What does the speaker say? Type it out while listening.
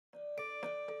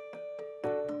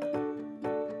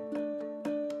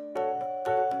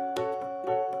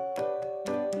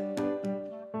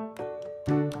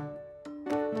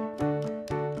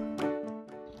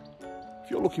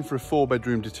you're looking for a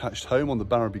 4-bedroom detached home on the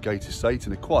Barrowby Gate estate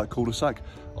in a quiet cul-de-sac,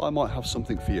 I might have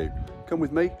something for you. Come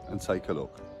with me and take a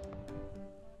look.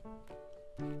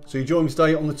 So you join me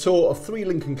today on the tour of 3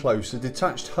 Lincoln Close, a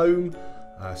detached home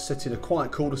set in a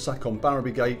quiet cul-de-sac on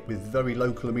Barrowby Gate with very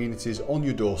local amenities on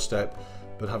your doorstep,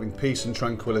 but having peace and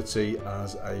tranquility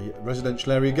as a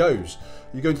residential area goes.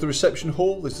 You go into the reception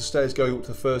hall, there's the stairs going up to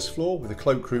the first floor with a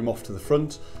cloakroom off to the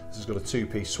front. This has got a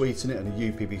 2-piece suite in it and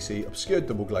a UPVC obscured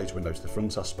double glazed window to the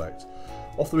front aspect.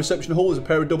 Off the reception hall there's a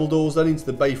pair of double doors then into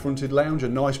the bay fronted lounge, a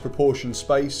nice proportioned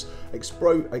space,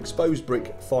 exposed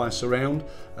brick fire surround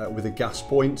with a gas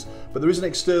point, but there is an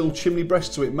external chimney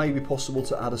breast, so it may be possible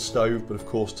to add a stove, but of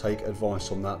course take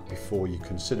advice on that before you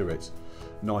consider it.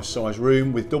 Nice sized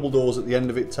room with double doors at the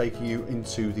end of it taking you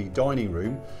into the dining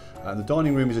room. And the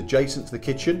dining room is adjacent to the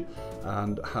kitchen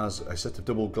and has a set of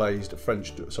double glazed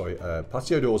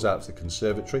patio doors out to the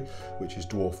conservatory, which is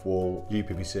dwarf wall,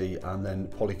 UPVC and then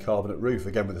polycarbonate roof,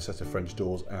 again with a set of French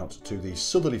doors out to the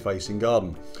southerly facing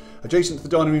garden. Adjacent to the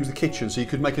dining room is the kitchen, so you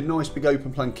could make a nice big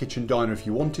open plan kitchen diner if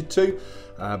you wanted to,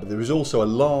 but there is also a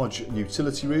large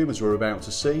utility room as we're about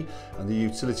to see, and the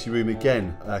utility room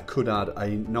again could add a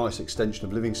nice extension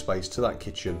of living space to that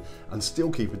kitchen and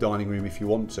still keep a dining room if you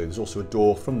want to. There's also a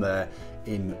door from there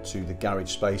into the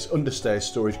garage space, understairs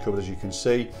storage cupboard as you can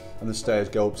see, and the stairs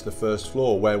go up to the first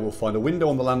floor where we'll find a window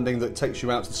on the landing that takes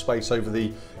you out to the space over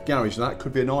the garage, and that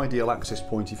could be an ideal access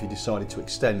point if you decided to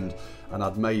extend and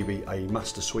add maybe a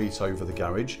master suite over the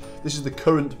garage. This is the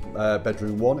current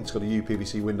bedroom one. It's got a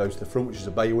UPVC window to the front, which is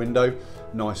a bay window,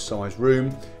 nice sized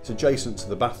room. It's adjacent to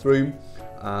the bathroom,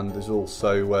 and there's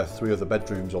also 3 other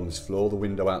bedrooms on this floor. The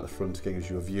window out the front gives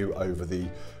you a view over the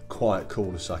quiet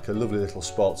cul-de-sac, a lovely little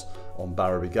spot on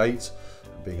Barrowby Gate.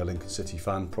 Being a Lincoln City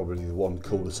fan, probably the one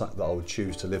cul-de-sac that I would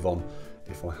choose to live on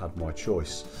if I had my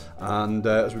choice. And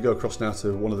as we go across now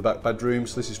to one of the back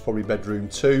bedrooms, this is probably bedroom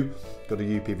 2. Got a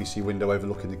UPVC window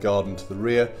overlooking the garden to the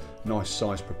rear, nice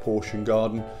size proportion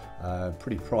garden,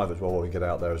 pretty private as well when we get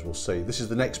out there, as we'll see. This is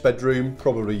the next bedroom,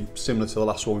 probably similar to the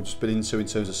last one we've just been into in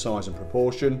terms of size and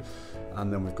proportion.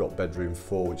 And then we've got bedroom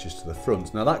 4, which is to the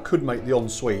front. Now that could make the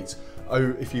ensuite,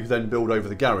 if you then build over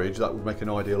the garage, that would make an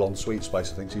ideal ensuite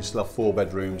space, I think. So you still have 4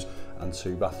 bedrooms and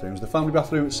 2 bathrooms. The family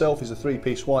bathroom itself is a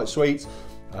 3-piece white suite.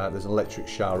 There's an electric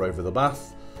shower over the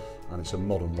bath, and it's a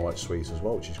modern white suite as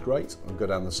well, which is great. We'll go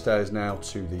down the stairs now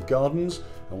to the gardens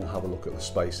and we'll have a look at the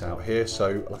space out here.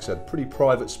 So like I said, pretty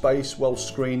private space, well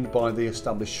screened by the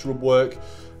established shrub work.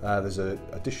 There's an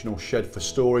additional shed for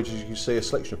storage, as you can see, a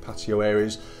selection of patio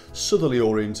areas, southerly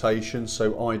orientation,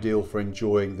 so ideal for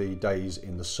enjoying the days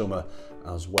in the summer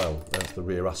as well. That's the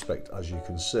rear aspect, as you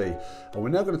can see. And we're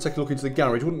now going to take a look into the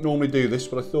garage. Wouldn't normally do this,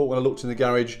 but I thought when I looked in the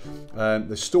garage,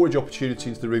 there's storage opportunity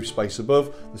into the roof space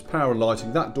above, there's power and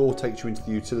lighting. That door takes you into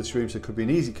the utility room, so it could be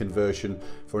an easy conversion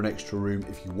for an extra room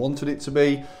if you wanted it to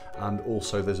be. And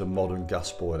also there's a modern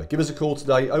gas boiler. Give us a call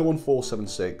today,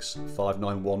 01476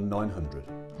 591 900.